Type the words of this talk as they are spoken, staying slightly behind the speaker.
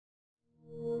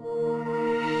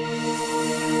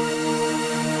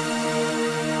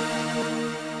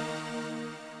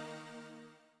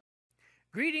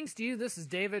Greetings to you, this is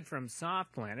David from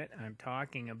SoftPlanet. I'm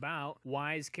talking about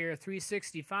WiseCare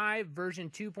 365 version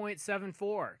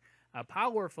 2.74, a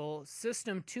powerful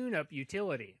system tune-up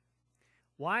utility.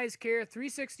 WiseCare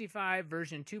 365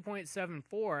 version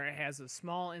 2.74 has a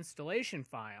small installation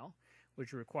file,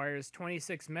 which requires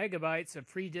 26 megabytes of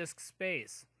free disk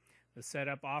space. The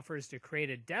setup offers to create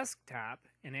a desktop,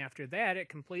 and after that it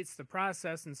completes the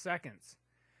process in seconds.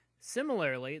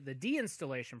 Similarly, the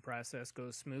deinstallation process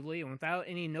goes smoothly and without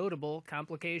any notable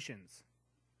complications.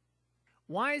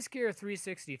 WiseCare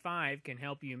 365 can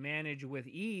help you manage with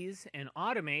ease and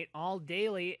automate all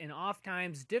daily and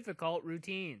oft-times difficult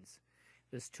routines.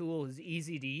 This tool is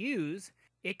easy to use.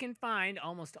 It can find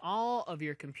almost all of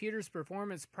your computer's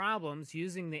performance problems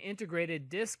using the integrated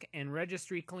disk and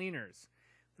registry cleaners.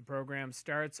 The program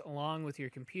starts along with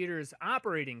your computer's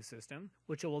operating system,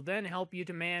 which it will then help you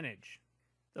to manage.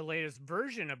 The latest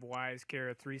version of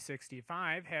WiseCare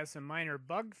 365 has some minor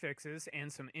bug fixes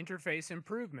and some interface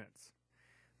improvements.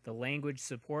 The language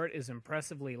support is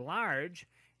impressively large,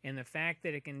 and the fact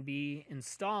that it can be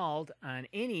installed on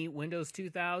any Windows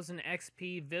 2000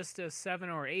 XP, Vista 7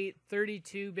 or 8,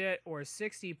 32-bit or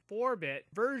 64-bit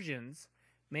versions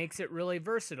makes it really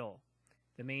versatile.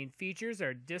 The main features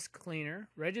are Disk Cleaner,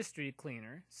 Registry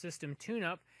Cleaner, System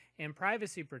Tune-Up, and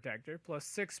Privacy Protector, plus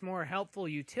 6 more helpful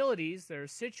utilities that are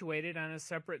situated on a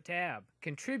separate tab,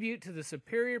 contribute to the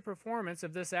superior performance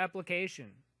of this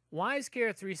application.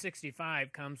 WiseCare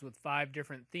 365 comes with 5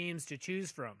 different themes to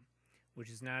choose from,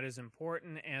 which is not as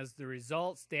important as the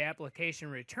results the application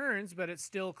returns, but it's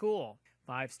still cool.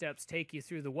 5 steps take you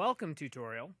through the welcome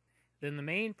tutorial. Then the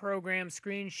main program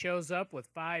screen shows up with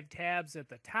 5 tabs at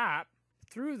the top.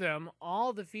 Through them,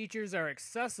 all the features are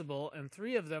accessible, and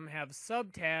 3 of them have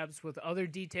sub-tabs with other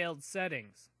detailed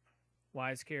settings.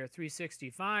 WiseCare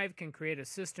 365 can create a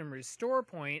system restore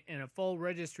point and a full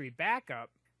registry backup.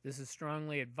 This is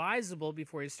strongly advisable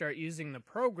before you start using the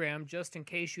program, just in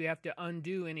case you have to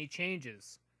undo any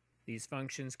changes. These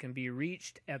functions can be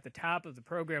reached at the top of the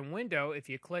program window if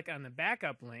you click on the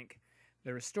backup link.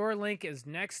 The restore link is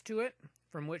next to it,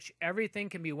 from which everything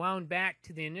can be wound back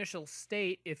to the initial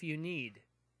state if you need.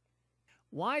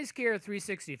 WiseCare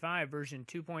 365 version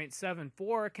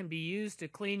 2.74 can be used to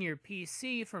clean your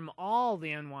PC from all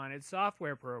the unwanted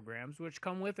software programs which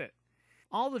come with it.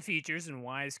 All the features in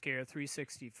WiseCare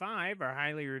 365 are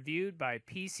highly reviewed by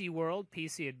PC World,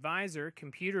 PC Advisor,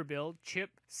 Computer Build,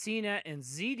 Chip, CNET, and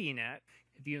ZDNet.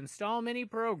 If you install many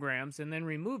programs and then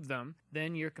remove them,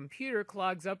 then your computer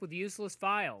clogs up with useless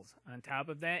files. On top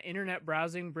of that, internet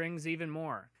browsing brings even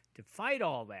more. To fight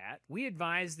all that, we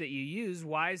advise that you use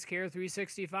WiseCare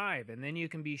 365, and then you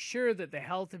can be sure that the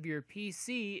health of your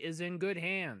PC is in good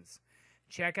hands.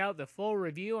 Check out the full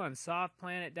review on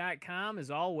SoftPlanet.com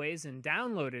as always, and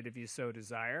download it if you so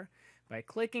desire by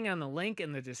clicking on the link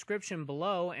in the description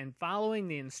below and following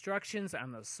the instructions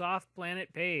on the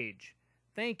SoftPlanet page.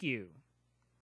 Thank you.